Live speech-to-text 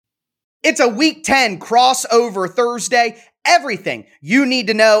It's a Week 10 crossover Thursday. Everything you need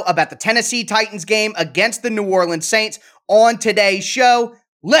to know about the Tennessee Titans game against the New Orleans Saints on today's show.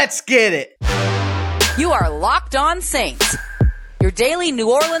 Let's get it. You are Locked On Saints, your daily New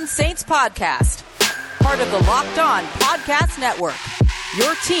Orleans Saints podcast. Part of the Locked On Podcast Network,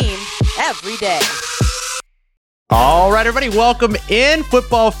 your team every day. All right, everybody, welcome in,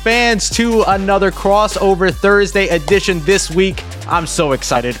 football fans, to another crossover Thursday edition this week. I'm so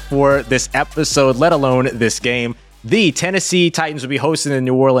excited for this episode, let alone this game. The Tennessee Titans will be hosting the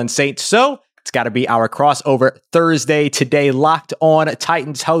New Orleans Saints, so it's got to be our crossover Thursday today. Locked On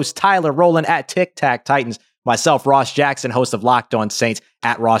Titans host Tyler Rowland at Tic Tac Titans. Myself, Ross Jackson, host of Locked On Saints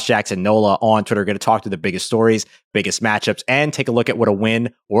at Ross Jackson Nola on Twitter. We're going to talk to the biggest stories, biggest matchups, and take a look at what a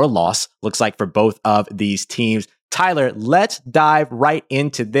win or a loss looks like for both of these teams. Tyler, let's dive right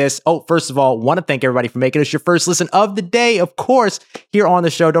into this. Oh, first of all, want to thank everybody for making us your first listen of the day, of course, here on the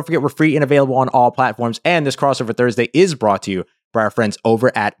show. Don't forget, we're free and available on all platforms. And this crossover Thursday is brought to you by our friends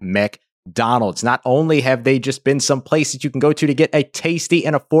over at McDonald's. Not only have they just been some place that you can go to get a tasty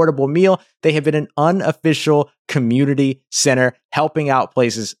and affordable meal, they have been an unofficial community center helping out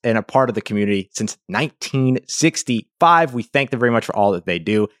places and a part of the community since 1965. We thank them very much for all that they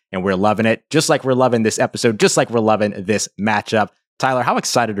do, and we're loving it, just like we're loving this episode, just like we're loving this matchup. Tyler, how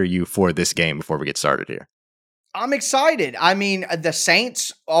excited are you for this game before we get started here? I'm excited. I mean, the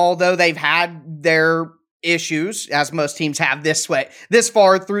Saints, although they've had their issues, as most teams have this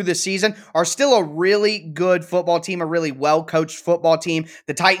far through the season, are still a really good football team, a really well-coached football team.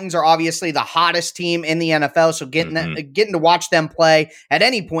 The Titans are obviously the hottest team in the NFL, so getting to watch them play at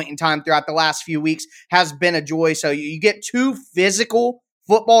any point in time throughout the last few weeks has been a joy. So you get two physical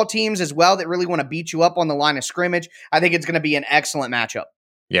football teams as well that really want to beat you up on the line of scrimmage. I think it's going to be an excellent matchup.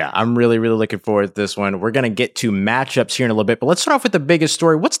 Yeah, I'm really looking forward to this one. We're going to get to matchups here in a little bit, but let's start off with the biggest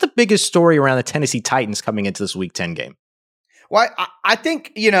story. What's the biggest story around the Tennessee Titans coming into this Week 10 game? Well, I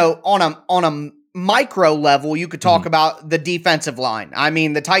think, on a micro level, you could talk about the defensive line. I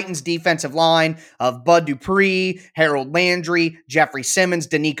mean, the Titans defensive line of Bud Dupree, Harold Landry, Jeffrey Simmons,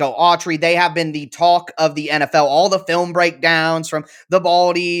 Danico Autry, they have been the talk of the NFL. All the film breakdowns from the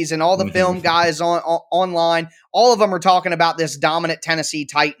Baldies and all the film guys online, all of them are talking about this dominant Tennessee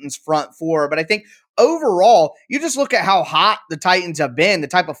Titans front four. But I think overall, you just look at how hot the Titans have been, the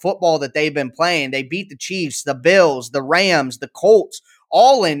type of football that they've been playing. They beat the Chiefs, the Bills, the Rams, the Colts,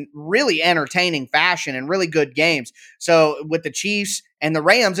 all in really entertaining fashion and really good games. So with the Chiefs and the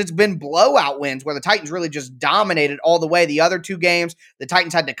Rams, it's been blowout wins where the Titans really just dominated all the way. The other two games, the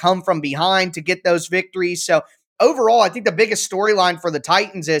Titans had to come from behind to get those victories. So overall, I think the biggest storyline for the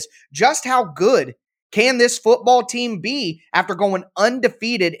Titans is just how good can this football team be after going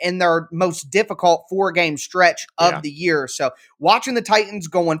undefeated in their most difficult 4-game stretch of the year. So watching the Titans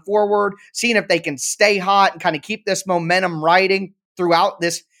going forward, seeing if they can stay hot and kind of keep this momentum riding throughout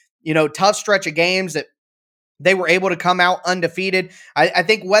this, tough stretch of games that they were able to come out undefeated. I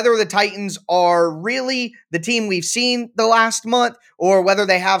think whether the Titans are really the team we've seen the last month or whether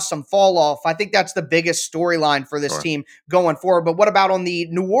they have some fall off, I think that's the biggest storyline for this team going forward. But what about on the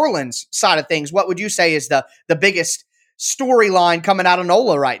New Orleans side of things? What would you say is the biggest storyline coming out of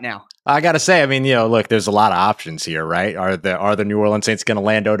NOLA right now? I got to say, I mean, look, there's a lot of options here, right? Are the New Orleans Saints going to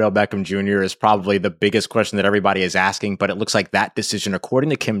land Odell Beckham Jr. is probably the biggest question that everybody is asking, but it looks like that decision, according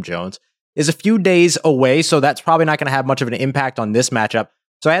to Kim Jones, is a few days away, so that's probably not going to have much of an impact on this matchup.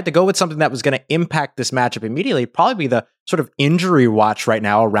 So I had to go with something that was going to impact this matchup immediately, probably be the sort of injury watch right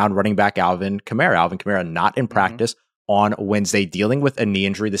now around running back Alvin Kamara. Alvin Kamara not in practice on Wednesday, dealing with a knee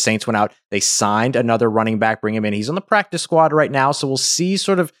injury. The Saints went out, they signed another running back, bring him in. He's on the practice squad right now, so we'll see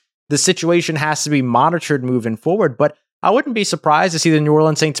sort of the situation has to be monitored moving forward, but I wouldn't be surprised to see the New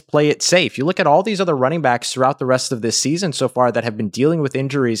Orleans Saints play it safe. You look at all these other running backs throughout the rest of this season so far that have been dealing with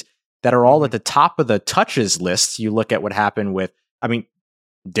injuries that are all at the top of the touches list. You look at what happened with,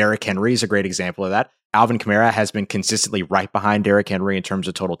 Derrick Henry is a great example of that. Alvin Kamara has been consistently right behind Derrick Henry in terms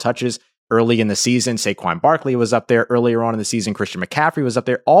of total touches. Early in the season, Saquon Barkley was up there. Earlier on in the season, Christian McCaffrey was up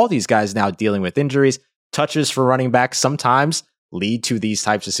there. All these guys now dealing with injuries. Touches for running backs sometimes lead to these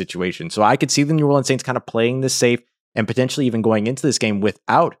types of situations. So I could see the New Orleans Saints kind of playing this safe and potentially even going into this game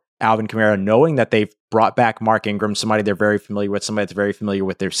without Alvin Kamara, knowing that they've brought back Mark Ingram, somebody they're very familiar with, somebody that's very familiar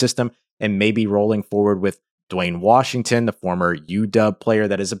with their system, and maybe rolling forward with Dwayne Washington, the former UW player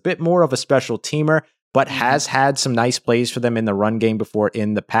that is a bit more of a special teamer, but has had some nice plays for them in the run game before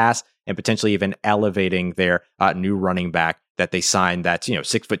in the past, and potentially even elevating their new running back that they signed that's,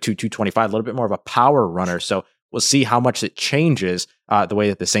 6'2", 225, a little bit more of a power runner. So we'll see how much it changes the way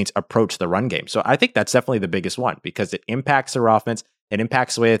that the Saints approach the run game. So I think that's definitely the biggest one because it impacts their offense. It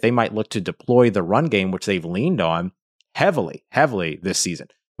impacts the way that they might look to deploy the run game, which they've leaned on heavily this season.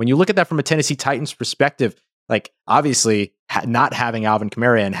 When you look at that from a Tennessee Titans perspective, like obviously not having Alvin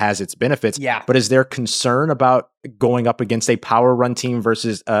Kamara in has its benefits, but is there concern about going up against a power run team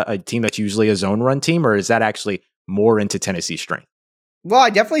versus a team that's usually a zone run team, or is that actually more into Tennessee's strength? Well,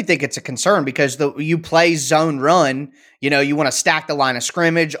 I definitely think it's a concern because you play zone run, you want to stack the line of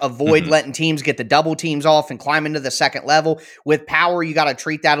scrimmage, avoid letting teams get the double teams off and climb into the second level. With power, you got to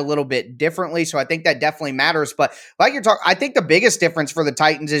treat that a little bit differently. So I think that definitely matters. But like you're talking, I think the biggest difference for the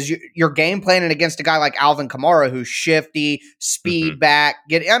Titans is you're game planning against a guy like Alvin Kamara, who's shifty, speed back.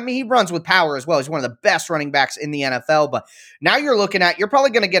 He runs with power as well. He's one of the best running backs in the NFL. But now you're probably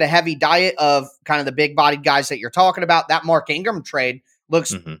going to get a heavy diet of kind of the big bodied guys that you're talking about. That Mark Ingram trade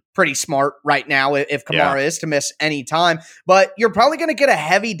looks pretty smart right now if Kamara is to miss any time. But you're probably going to get a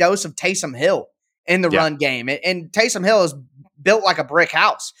heavy dose of Taysom Hill in the run game. And Taysom Hill is built like a brick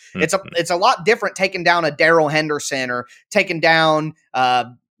house. It's a lot different taking down a Darrell Henderson or taking down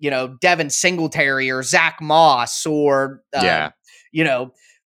Devin Singletary or Zach Moss or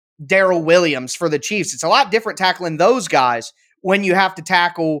Darrell Williams for the Chiefs. It's a lot different tackling those guys when you have to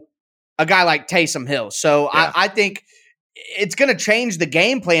tackle a guy like Taysom Hill. So I think it's going to change the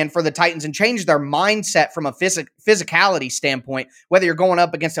game plan for the Titans and change their mindset from a physicality standpoint, whether you're going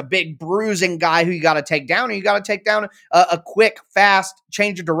up against a big bruising guy who you got to take down or you got to take down a quick, fast,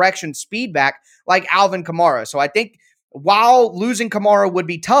 change of direction speed back like Alvin Kamara. So I think while losing Kamara would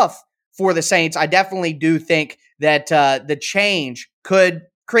be tough for the Saints, I definitely do think that the change could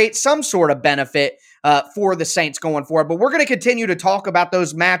create some sort of benefit for the Saints going forward. But we're going to continue to talk about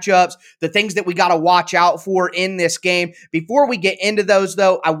those matchups, the things that we got to watch out for in this game. Before we get into those,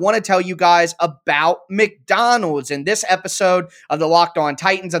 though, I want to tell you guys about McDonald's. And this episode of the Locked On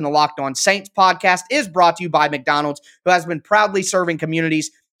Titans and the Locked On Saints podcast is brought to you by McDonald's, who has been proudly serving communities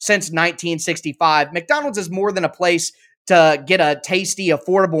since 1965. McDonald's is more than a place to get a tasty,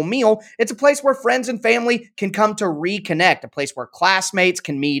 affordable meal. It's a place where friends and family can come to reconnect, a place where classmates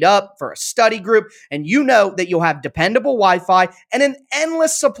can meet up for a study group, and you know that you'll have dependable Wi-Fi and an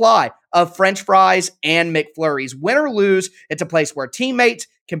endless supply of French fries and McFlurries. Win or lose, it's a place where teammates,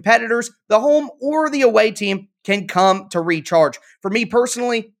 competitors, the home or the away team can come to recharge. For me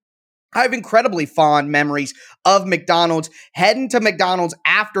personally, I have incredibly fond memories of McDonald's, heading to McDonald's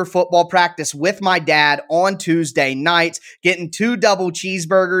after football practice with my dad on Tuesday nights, getting 2 double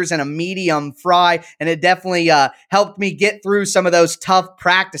cheeseburgers and a medium fry, and it definitely helped me get through some of those tough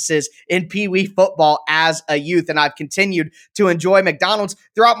practices in Pee Wee football as a youth, and I've continued to enjoy McDonald's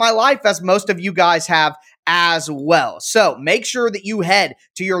throughout my life, as most of you guys have as well. So make sure that you head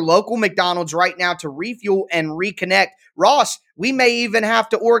to your local McDonald's right now to refuel and reconnect. Ross, we may even have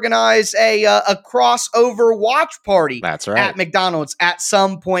to organize a crossover watch party at McDonald's at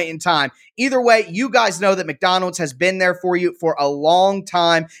some point in time. Either way, you guys know that McDonald's has been there for you for a long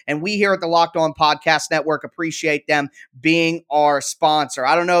time, and we here at the Locked On Podcast Network appreciate them being our sponsor.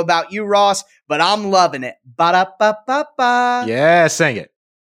 I don't know about you, Ross, but I'm loving it. Ba-da-ba-ba-ba. Yeah, sing it.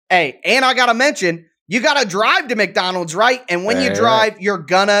 Hey, and I got to mention, you got to drive to McDonald's, right? And when you drive, you're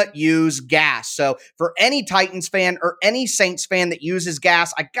going to use gas. So for any Titans fan or any Saints fan that uses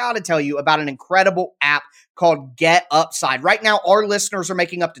gas, I got to tell you about an incredible app called Get Upside. Right now, our listeners are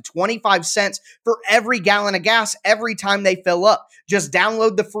making up to 25 cents for every gallon of gas every time they fill up. Just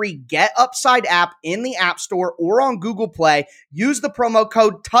download the free Get Upside app in the App Store or on Google Play. Use the promo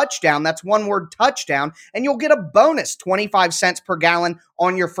code TOUCHDOWN, that's one word, touchdown, and you'll get a bonus 25 cents per gallon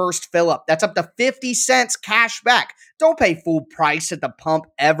on your first fill up. That's up to 50 cents cash back. Don't pay full price at the pump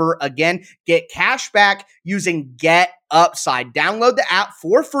ever again. Get cash back using Get Upside. Download the app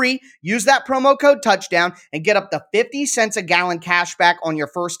for free. Use that promo code touchdown and get up to 50 cents a gallon cash back on your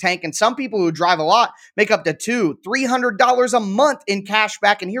first tank. And some people who drive a lot make up to $200-$300 a month in cash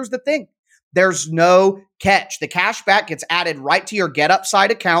back. And here's the thing. There's no catch. The cash back gets added right to your Get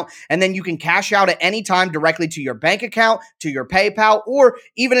Upside account, and then you can cash out at any time directly to your bank account, to your PayPal, or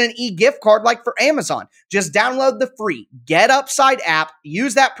even an e-gift card like for Amazon. Just download the free Get Upside app,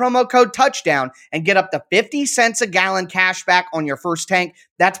 use that promo code touchdown, and get up to 50 cents a gallon cash back on your first tank.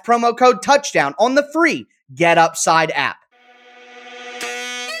 That's promo code touchdown on the free Get Upside app.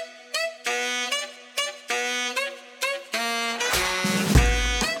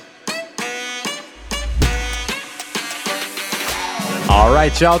 All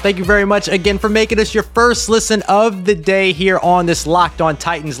right, y'all. Thank you very much again for making us your first listen of the day here on this Locked On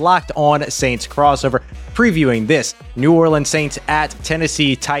Titans, Locked On Saints crossover. previewing this New Orleans Saints at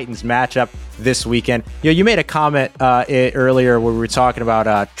Tennessee Titans matchup this weekend. You made a comment earlier where we were talking about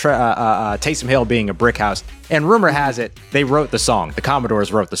Taysom Hill being a brick house, and rumor has it they wrote the song. The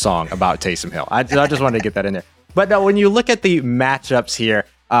Commodores wrote the song about Taysom Hill. I just wanted to get that in there. But now, when you look at the matchups here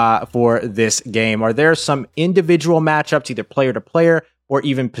for this game, are there some individual matchups, either player to player or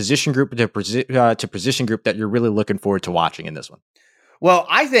even position group to position group, that you're really looking forward to watching in this one? Well,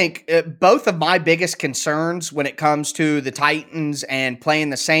 I think both of my biggest concerns when it comes to the Titans and playing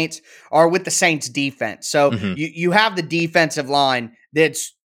the Saints are with the Saints defense. So you have the defensive line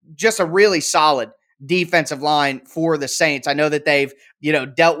that's just a really solid defensive line for the Saints. I know that they've,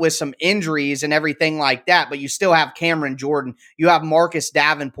 dealt with some injuries and everything like that, but you still have Cameron Jordan. You have Marcus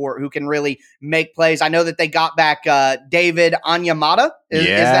Davenport, who can really make plays. I know that they got back David Onyemata. Is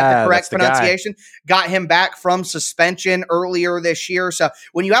that the correct pronunciation? Got him back from suspension earlier this year. So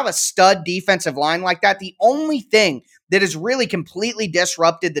when you have a stud defensive line like that, the only thing that has really completely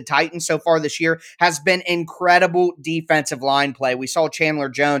disrupted the Titans so far this year has been incredible defensive line play. We saw Chandler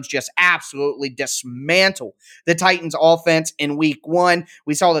Jones just absolutely dismantle the Titans offense in week 1.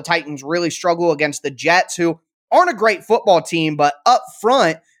 We saw the Titans really struggle against the Jets, who aren't a great football team, but up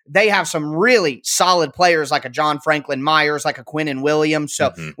front, they have some really solid players like a John Franklin Myers, like a Quinnen Williams.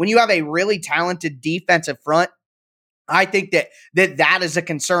 So when you have a really talented defensive front, I think that is a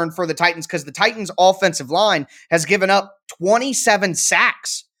concern for the Titans, because the Titans' offensive line has given up 27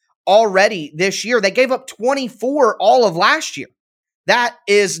 sacks already this year. They gave up 24 all of last year. That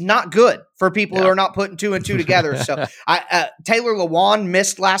is not good for people who are not putting 2 and 2 together. So Taylor Lewan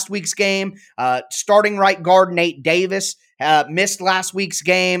missed last week's game. Starting right guard Nate Davis missed last week's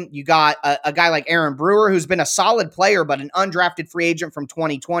game. You got a guy like Aaron Brewer, who's been a solid player, but an undrafted free agent from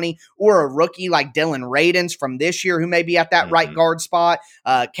 2020, or a rookie like Dylan Radins from this year, who may be at that right guard spot.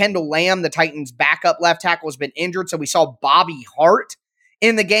 Kendall Lamb, the Titans' backup left tackle, has been injured. So we saw Bobby Hart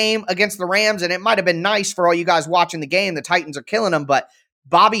in the game against the Rams, and it might have been nice for all you guys watching the game. The Titans are killing them, but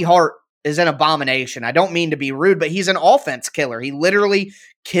Bobby Hart is an abomination. I don't mean to be rude, but he's an offense killer. He literally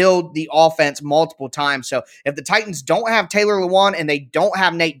killed the offense multiple times. So if the Titans don't have Taylor Lewan and they don't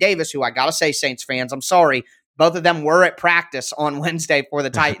have Nate Davis, who I got to say, Saints fans, I'm sorry, both of them were at practice on Wednesday for the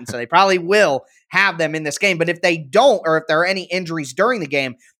Titans, so they probably will have them in this game. But if they don't, or if there are any injuries during the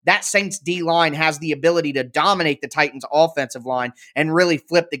game, that Saints D-line has the ability to dominate the Titans' offensive line and really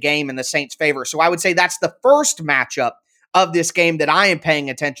flip the game in the Saints' favor. So I would say that's the first matchup of this game that I am paying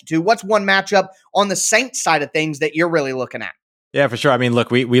attention to. What's one matchup on the Saints side of things that you're really looking at? Yeah, for sure. I mean,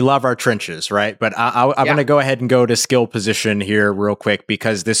 look, we love our trenches, right? But I'm going to go ahead and go to skill position here real quick,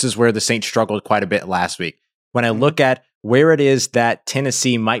 because this is where the Saints struggled quite a bit last week. When I look at where it is that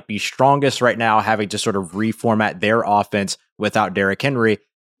Tennessee might be strongest right now, having to sort of reformat their offense without Derrick Henry,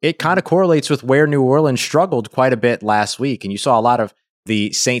 it kind of correlates with where New Orleans struggled quite a bit last week. And you saw a lot of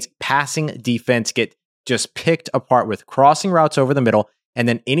the Saints passing defense get just picked apart with crossing routes over the middle, and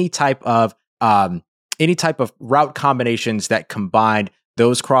then any type of route combinations that combined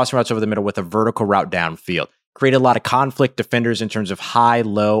those crossing routes over the middle with a vertical route downfield. Created a lot of conflict defenders in terms of high,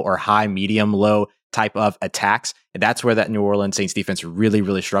 low, or high, medium, low type of attacks. And that's where that New Orleans Saints defense really,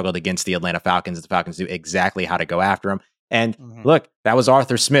 really struggled against the Atlanta Falcons. The Falcons knew exactly how to go after them. And look, that was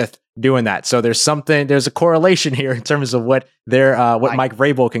Arthur Smith doing that. So there's a correlation here in terms of what Mike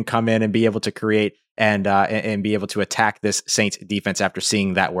Vrabel can come in and be able to create and be able to attack this Saints defense after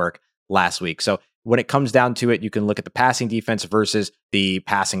seeing that work last week. So when it comes down to it, you can look at the passing defense versus the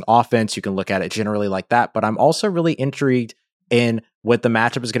passing offense. You can look at it generally like that. But I'm also really intrigued in what the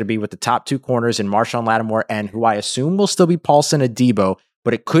matchup is going to be with the top 2 corners in Marshawn Lattimore and who I assume will still be Paulson Adebo,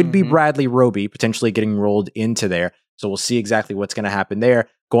 but it could be Bradley Roby potentially getting rolled into there. So we'll see exactly what's going to happen there.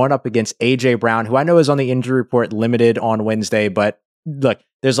 Going up against A.J. Brown, who I know is on the injury report limited on Wednesday, but look,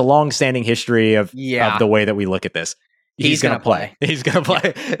 there's a long-standing history of the way that we look at this. He's going to play. He's going to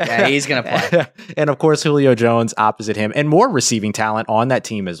play. Yeah, he's going to play. And of course, Julio Jones opposite him, and more receiving talent on that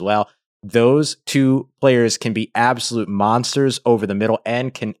team as well. Those 2 players can be absolute monsters over the middle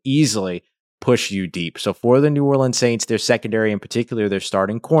and can easily push you deep. So for the New Orleans Saints, their secondary, in particular, their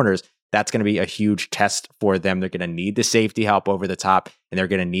starting corners, that's going to be a huge test for them. They're going to need the safety help over the top, and they're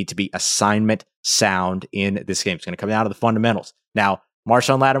going to need to be assignment sound in this game. It's going to come down to the fundamentals. Now,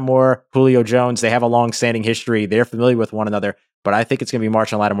 Marshawn Lattimore, Julio Jones, they have a long-standing history. They're familiar with one another, but I think it's going to be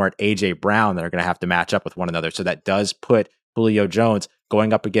Marshawn Lattimore and A.J. Brown that are going to have to match up with one another. So that does put Julio Jones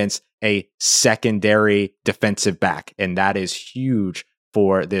going up against a secondary defensive back, and that is huge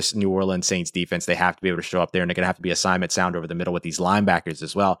for this New Orleans Saints defense. They have to be able to show up there, and they're going to have to be assignment sound over the middle with these linebackers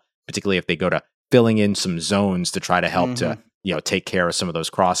as well, particularly if they go to filling in some zones to try to help to take care of some of those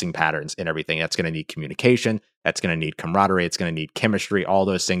crossing patterns and everything. That's going to need communication. That's going to need camaraderie. It's going to need chemistry, all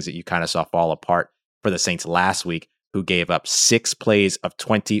those things that you kind of saw fall apart for the Saints last week, who gave up 6 plays of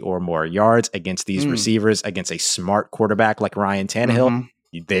 20 or more yards against these receivers, against a smart quarterback like Ryan Tannehill.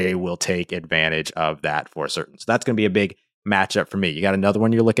 They will take advantage of that for certain. So that's going to be a big matchup for me. You got another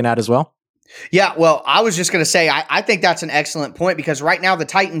one you're looking at as well? Yeah, well, I was just going to say, I think that's an excellent point, because right now the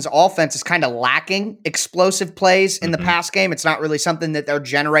Titans offense is kind of lacking explosive plays in the pass game. It's not really something that they're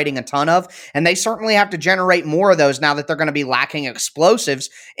generating a ton of, and they certainly have to generate more of those now that they're going to be lacking explosives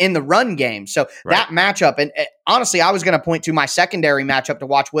in the run game. So that matchup, and honestly, I was going to point to my secondary matchup to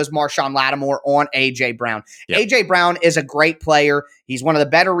watch was Marshawn Lattimore on A.J. Brown. A.J. Brown is a great player. He's one of the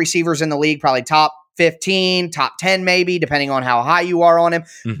better receivers in the league, probably top 15, top 10 maybe, depending on how high you are on him.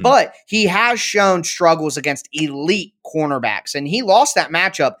 But he has shown struggles against elite cornerbacks, and he lost that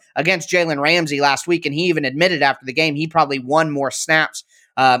matchup against Jalen Ramsey last week, and he even admitted after the game he probably won more snaps,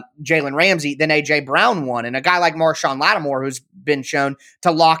 Jalen Ramsey, than A.J. Brown won. And a guy like Marshawn Lattimore, who's been shown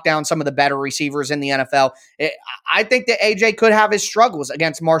to lock down some of the better receivers in the NFL, I think that A.J. could have his struggles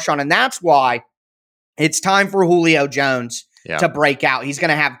against Marshawn, and that's why it's time for Julio Jones to break out. He's going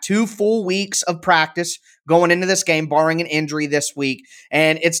to have 2 full weeks of practice going into this game, barring an injury this week.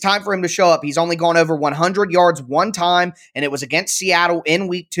 And it's time for him to show up. He's only gone over 100 yards one time, and it was against Seattle in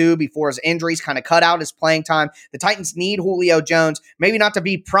week 2 before his injuries kind of cut out his playing time. The Titans need Julio Jones, maybe not to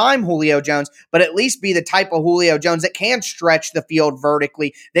be prime Julio Jones, but at least be the type of Julio Jones that can stretch the field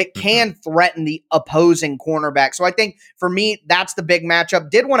vertically, that can threaten the opposing cornerback. So I think for me, that's the big matchup.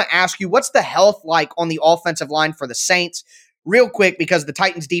 Did want to ask you, what's the health like on the offensive line for the Saints? Real quick, because the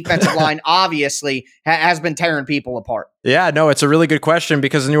Titans defensive line obviously has been tearing people apart. Yeah, no, it's a really good question,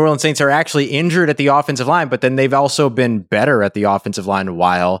 because the New Orleans Saints are actually injured at the offensive line, but then they've also been better at the offensive line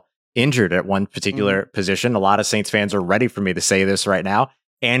while injured at one particular position. A lot of Saints fans are ready for me to say this right now.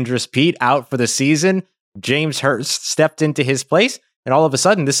 Andrus Peat out for the season. James Hurst stepped into his place, and all of a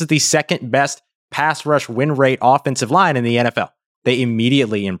sudden, this is the second best pass rush win rate offensive line in the NFL. They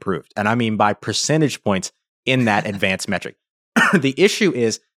immediately improved, and I mean by percentage points in that advanced metric. The issue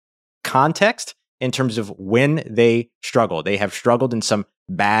is context in terms of when they struggle. They have struggled in some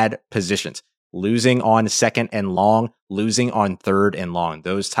bad positions, losing on 2nd and long, losing on 3rd and long,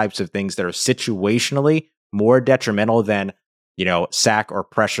 those types of things that are situationally more detrimental than, sack or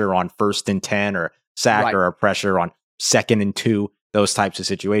pressure on 1st and 10, or sack or a pressure on 2nd and 2, those types of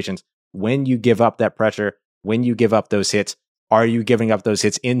situations. When you give up that pressure, when you give up those hits, are you giving up those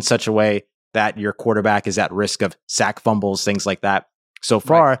hits in such a way that your quarterback is at risk of sack fumbles, things like that? So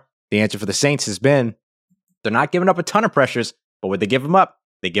far, the answer for the Saints has been they're not giving up a ton of pressures, but when they give them up,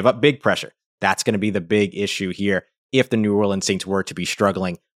 they give up big pressure. That's going to be the big issue here if the New Orleans Saints were to be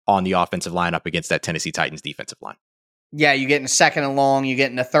struggling on the offensive line up against that Tennessee Titans defensive line. Yeah, you get in a 2nd and long, you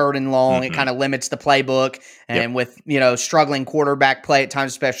get in a 3rd and long. It kind of limits the playbook. And with, struggling quarterback play at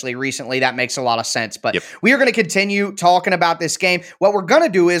times, especially recently, that makes a lot of sense. But we are going to continue talking about this game. What we're going to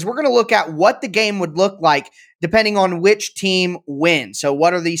do is we're going to look at what the game would look like depending on which team wins. So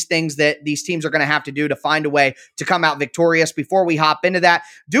what are these things that these teams are going to have to do to find a way to come out victorious? Before we hop into that,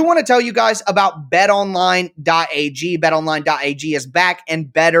 do want to tell you guys about betonline.ag. Betonline.ag is back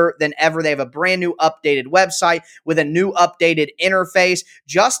and better than ever. They have a brand new updated website with a new updated interface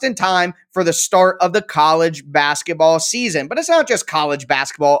just in time for the start of the college basketball season. But it's not just college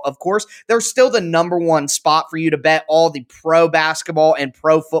basketball, of course. They're still the number one spot for you to bet all the pro basketball and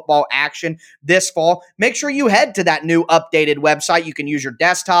pro football action this fall. Make sure you head to that new updated website. You can use your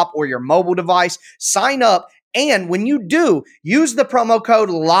desktop or your mobile device, sign up, and when you do, use the promo code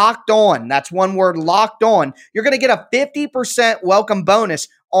LOCKED ON. That's one word, LOCKED ON. You're going to get a 50% welcome bonus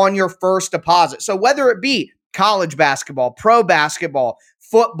on your first deposit. So whether it be college basketball, pro basketball,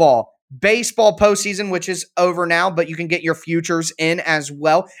 football, baseball postseason, which is over now, but you can get your futures in as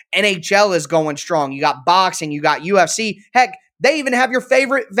well. NHL is going strong. You got boxing, you got UFC. Heck, they even have your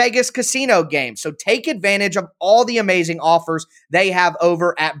favorite Vegas casino game. So take advantage of all the amazing offers they have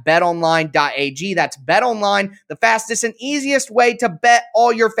over at betonline.ag. That's BetOnline, the fastest and easiest way to bet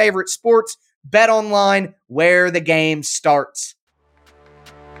all your favorite sports. BetOnline, where the game starts.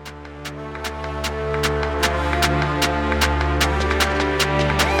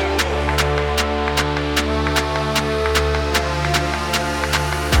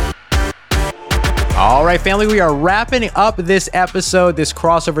 All right, family, we are wrapping up this episode, this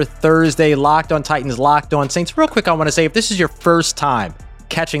crossover Thursday, Locked on Titans, Locked on Saints. Real quick, I want to say, if this is your first time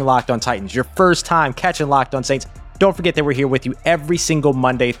catching Locked on Titans, your first time catching Locked on Saints, don't forget that we're here with you every single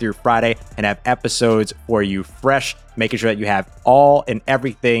Monday through Friday and have episodes for you fresh, making sure that you have all and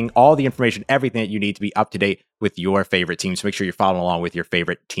everything, all the information, everything that you need to be up to date with your favorite teams. Make sure you're following along with your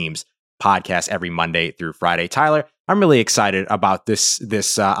favorite teams podcast every Monday through Friday. Tyler, I'm really excited about this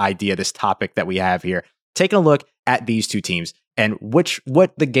idea, this topic that we have here. Taking a look at these two teams and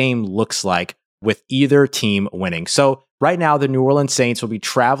what the game looks like with either team winning. So right now, the New Orleans Saints will be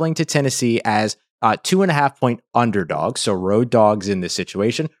traveling to Tennessee as 2.5 point underdogs. So road dogs in this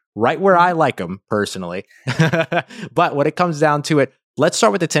situation, right where I like them personally. But when it comes down to it, let's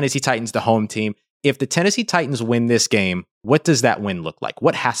start with the Tennessee Titans, the home team. If the Tennessee Titans win this game, what does that win look like?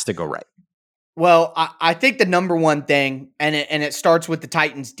 What has to go right? Well, I think the number one thing, and it starts with the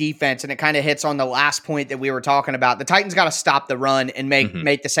Titans defense, and it kind of hits on the last point that we were talking about. The Titans got to stop the run and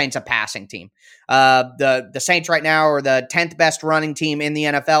make the Saints a passing team. The Saints right now are the 10th best running team in the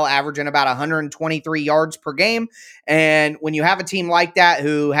NFL, averaging about 123 yards per game. And when you have a team like that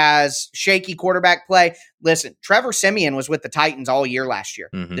who has shaky quarterback play, listen, Trevor Siemian was with the Titans all year last year.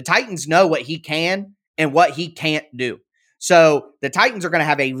 The Titans know what he can and what he can't do. So the Titans are going to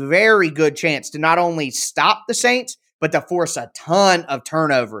have a very good chance to not only stop the Saints, but to force a ton of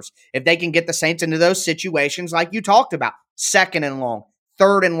turnovers. If they can get the Saints into those situations like you talked about, second and long,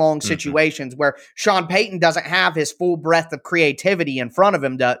 third and long situations where Sean Payton doesn't have his full breadth of creativity in front of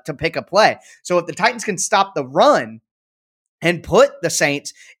him to pick a play. So if the Titans can stop the run and put the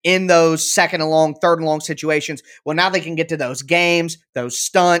Saints in those second and long, third and long situations, well, now they can get to those games, those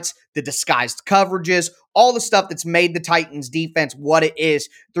stunts, the disguised coverages, all the stuff that's made the Titans defense what it is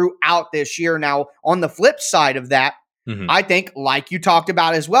throughout this year. Now, on the flip side of that, I think, like you talked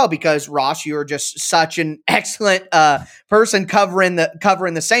about as well, because Ross, you're just such an excellent person covering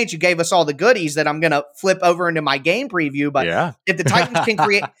the Saints. You gave us all the goodies that I'm going to flip over into my game preview. But if the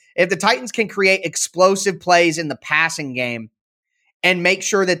Titans can create explosive plays in the passing game and make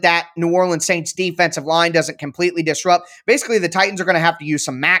sure that New Orleans Saints defensive line doesn't completely disrupt. Basically, the Titans are going to have to use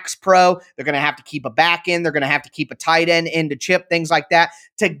some max pro. They're going to have to keep a back end. They're going to have to keep a tight end in to chip, things like that,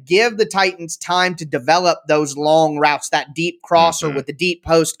 to give the Titans time to develop those long routes, that deep crosser with the deep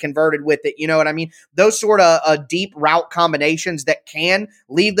post converted with it. You know what I mean? Those sort of deep route combinations that can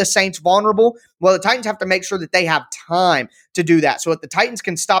leave the Saints vulnerable. Well, the Titans have to make sure that they have time to do that. So if the Titans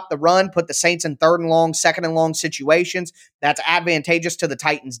can stop the run, put the Saints in third and long, second and long situations, that's advantageous to the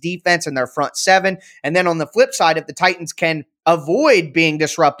Titans defense and their front seven. And then on the flip side, if the Titans can avoid being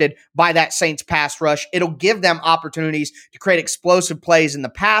disrupted by that Saints pass rush, it'll give them opportunities to create explosive plays in the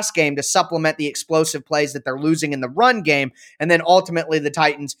pass game to supplement the explosive plays that they're losing in the run game. And then ultimately the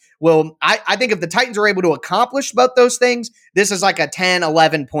Titans will, I think if the Titans are able to accomplish both those things, this is like a 10,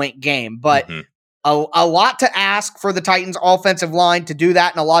 11 point game. But a lot to ask for the Titans offensive line to do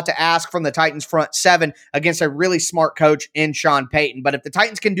that, and a lot to ask from the Titans front seven against a really smart coach in Sean Payton. But if the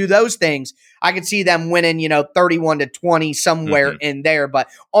Titans can do those things, I could see them winning, 31-20 somewhere in there. But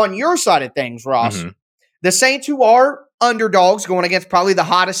on your side of things, Ross, the Saints, who are underdogs going against probably the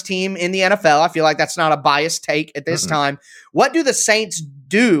hottest team in the NFL, I feel like that's not a biased take at this time. What do the Saints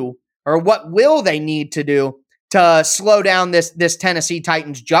do, or what will they need to do to slow down this Tennessee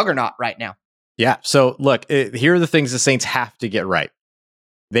Titans juggernaut right now? Yeah. So look, here are the things the Saints have to get right.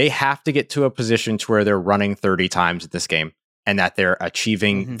 They have to get to a position to where they're running 30 times at this game and that they're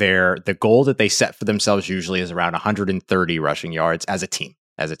achieving the goal that they set for themselves usually is around 130 rushing yards as a team.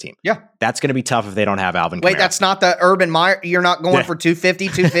 Yeah. That's going to be tough if they don't have Alvin Kamara. Wait, that's not the Urban Meyer. You're not going for 250?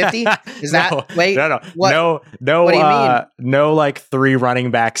 Is that? No, wait. No. What do you mean? No, like 3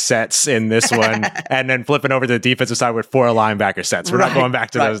 running back sets in this one and then flipping over to the defensive side with 4 linebacker sets. We're not going back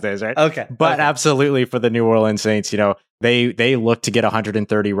to those days, right? Okay. But absolutely for the New Orleans Saints, they look to get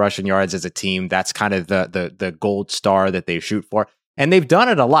 130 rushing yards as a team. That's kind of the gold star that they shoot for. And they've done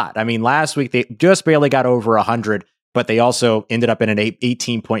it a lot. I mean, last week they just barely got over 100. But they also ended up in an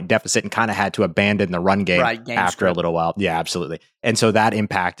 18-point deficit and kind of had to abandon the run game after a little while. Yeah, absolutely. And so that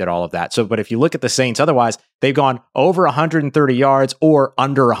impacted all of that. So, but if you look at the Saints, otherwise, they've gone over 130 yards or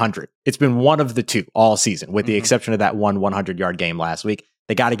under 100. It's been one of the two all season, with the exception of that 100-yard game last week.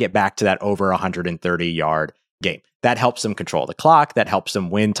 They got to get back to that over 130-yard game. That helps them control the clock. That helps them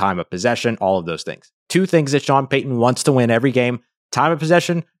win time of possession, all of those things. 2 things that Sean Payton wants to win every game: time of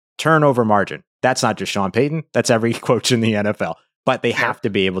possession, turnover margin. That's not just Sean Payton. That's every coach in the NFL. But they have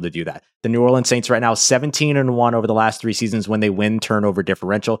to be able to do that. The New Orleans Saints right now, 17-1 over the last 3 seasons when they win turnover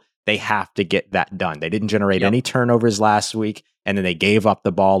differential. They have to get that done. They didn't generate any turnovers last week, and then they gave up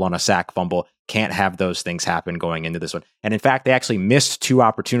the ball on a sack fumble. Can't have those things happen going into this one. And in fact, they actually missed 2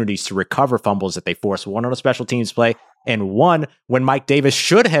 opportunities to recover fumbles that they forced. One on a special teams play, and one when Mike Davis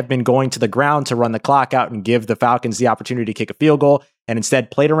should have been going to the ground to run the clock out and give the Falcons the opportunity to kick a field goal, and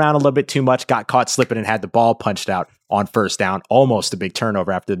instead played around a little bit too much, got caught slipping, and had the ball punched out on first down. Almost a big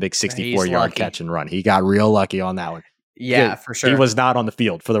turnover after the big 64-yard catch and run. He got real lucky on that one. Yeah, for sure. He was not on the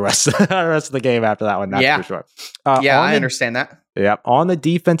field for the rest of the game after that one, that's for sure. I understand that. Yeah, on the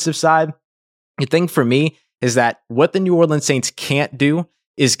defensive side, the thing for me is that what the New Orleans Saints can't do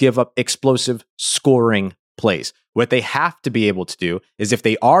is give up explosive scoring plays. What they have to be able to do is, if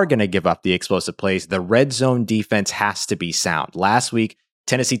they are going to give up the explosive plays, the red zone defense has to be sound. Last week,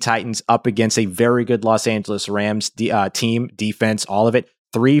 Tennessee Titans up against a very good Los Angeles Rams team, defense, all of it,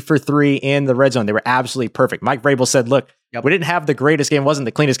 3 for 3 in the red zone. They were absolutely perfect. Mike Vrabel said, look, we didn't have the greatest game, wasn't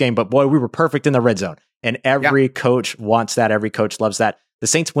the cleanest game, but boy, we were perfect in the red zone. And every coach wants that. Every coach loves that. The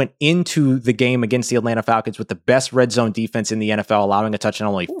Saints went into the game against the Atlanta Falcons with the best red zone defense in the NFL, allowing a touchdown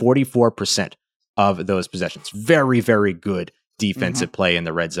only 44% of those possessions. Very, very good defensive play in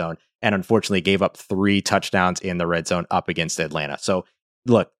the red zone. And unfortunately gave up 3 touchdowns in the red zone up against Atlanta. So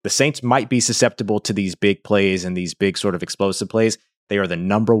look, the Saints might be susceptible to these big plays and these big sort of explosive plays. They are the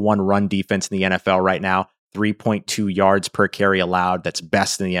number 1 run defense in the NFL right now. 3.2 yards per carry allowed. That's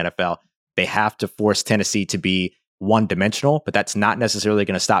best in the NFL. They have to force Tennessee to be one-dimensional, but that's not necessarily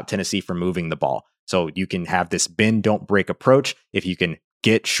going to stop Tennessee from moving the ball. So you can have this bend, don't break approach. If you can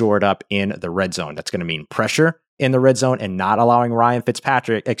get shored up in the red zone, that's going to mean pressure in the red zone and not allowing Ryan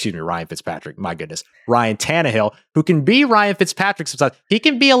Tannehill, who can be Ryan Fitzpatrick sometimes. He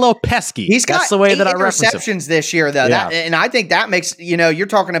can be a little pesky. That's the way that I reference him. Interceptions this year, though. Yeah. And I think that makes, you're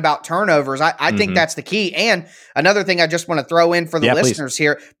talking about turnovers. I think that's the key. And another thing I just want to throw in for the listeners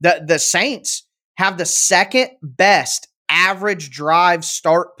here, the Saints have the second best average drive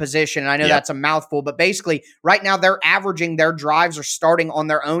start position. And I know that's a mouthful, but basically right now they're averaging their drives are starting on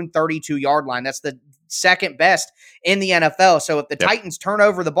their own 32-yard line. That's the second best in the NFL. So if the Titans turn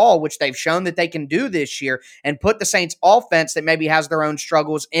over the ball, which they've shown that they can do this year, and put the Saints offense that maybe has their own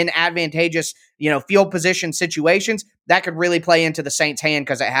struggles in advantageous, field position situations, that could really play into the Saints' hand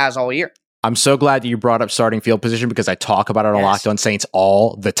because it has all year. I'm so glad that you brought up starting field position because I talk about it on Locked On Saints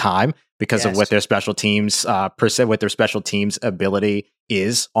all the time because of what their special teams what their special teams ability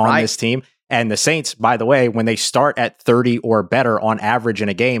is on this team. And the Saints, by the way, when they start at 30 or better on average in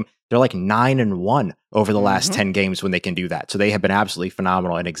a game, they're like 9-1 over the last 10 games when they can do that. So they have been absolutely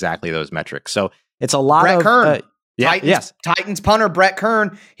phenomenal in exactly those metrics. So it's a lot Brett of Kern. Titans punter Brett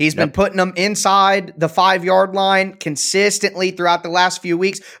Kern. He's been putting them inside the 5-yard line consistently throughout the last few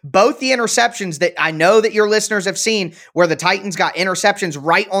weeks. Both the interceptions that I know that your listeners have seen where the Titans got interceptions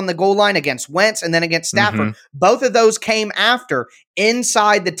right on the goal line against Wentz and then against Stafford. Both of those came after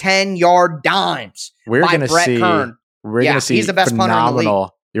inside the 10-yard dimes by Brett Kern. We're going to see he's the best punter in the league.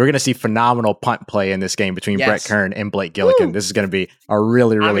 You're going to see phenomenal punt play in this game between Brett Kern and Blake Gillikin. Woo! This is going to be a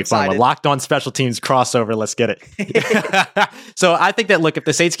really, really fun one. Locked On special teams crossover. Let's get it. So I think that, look, if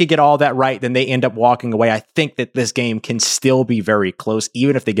the Saints can get all that right, then they end up walking away. I think that this game can still be very close,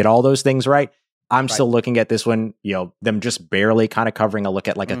 even if they get all those things right. I'm still looking at this one, them just barely kind of covering a look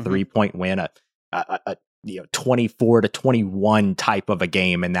at like a 3-point win, a 24-21 type of a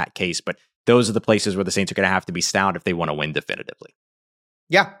game in that case. But those are the places where the Saints are going to have to be sound if they want to win definitively.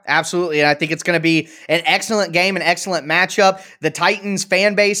 Yeah, absolutely. And I think it's going to be an excellent game, an excellent matchup. The Titans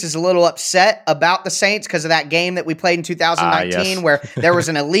fan base is a little upset about the Saints because of that game that we played in 2019 where there was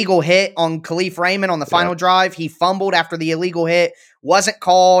an illegal hit on Khalif Raymond on the final drive. He fumbled after the illegal hit, wasn't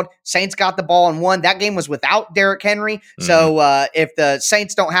called. Saints got the ball and won. That game was without Derrick Henry. So if the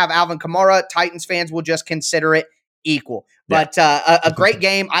Saints don't have Alvin Kamara, Titans fans will just consider it equal. But a great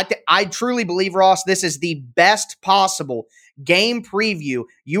game. I truly believe, Ross, this is the best possible game preview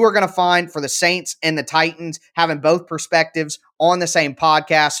you are going to find for the Saints and the Titans, having both perspectives on the same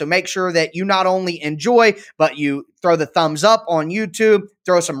podcast. So make sure that you not only enjoy, but you throw the thumbs up on YouTube,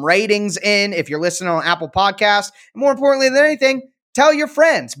 throw some ratings in if you're listening on Apple Podcasts, and more importantly than anything, tell your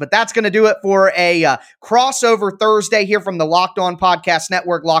friends. But that's going to do it for a crossover Thursday here from the Locked On Podcast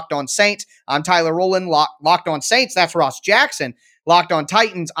Network, Locked On Saints. I'm Tyler Rowland. Locked On Saints, that's Ross Jackson. Locked On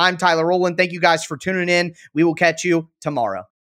Titans, I'm Tyler Rowland. Thank you guys for tuning in. We will catch you tomorrow.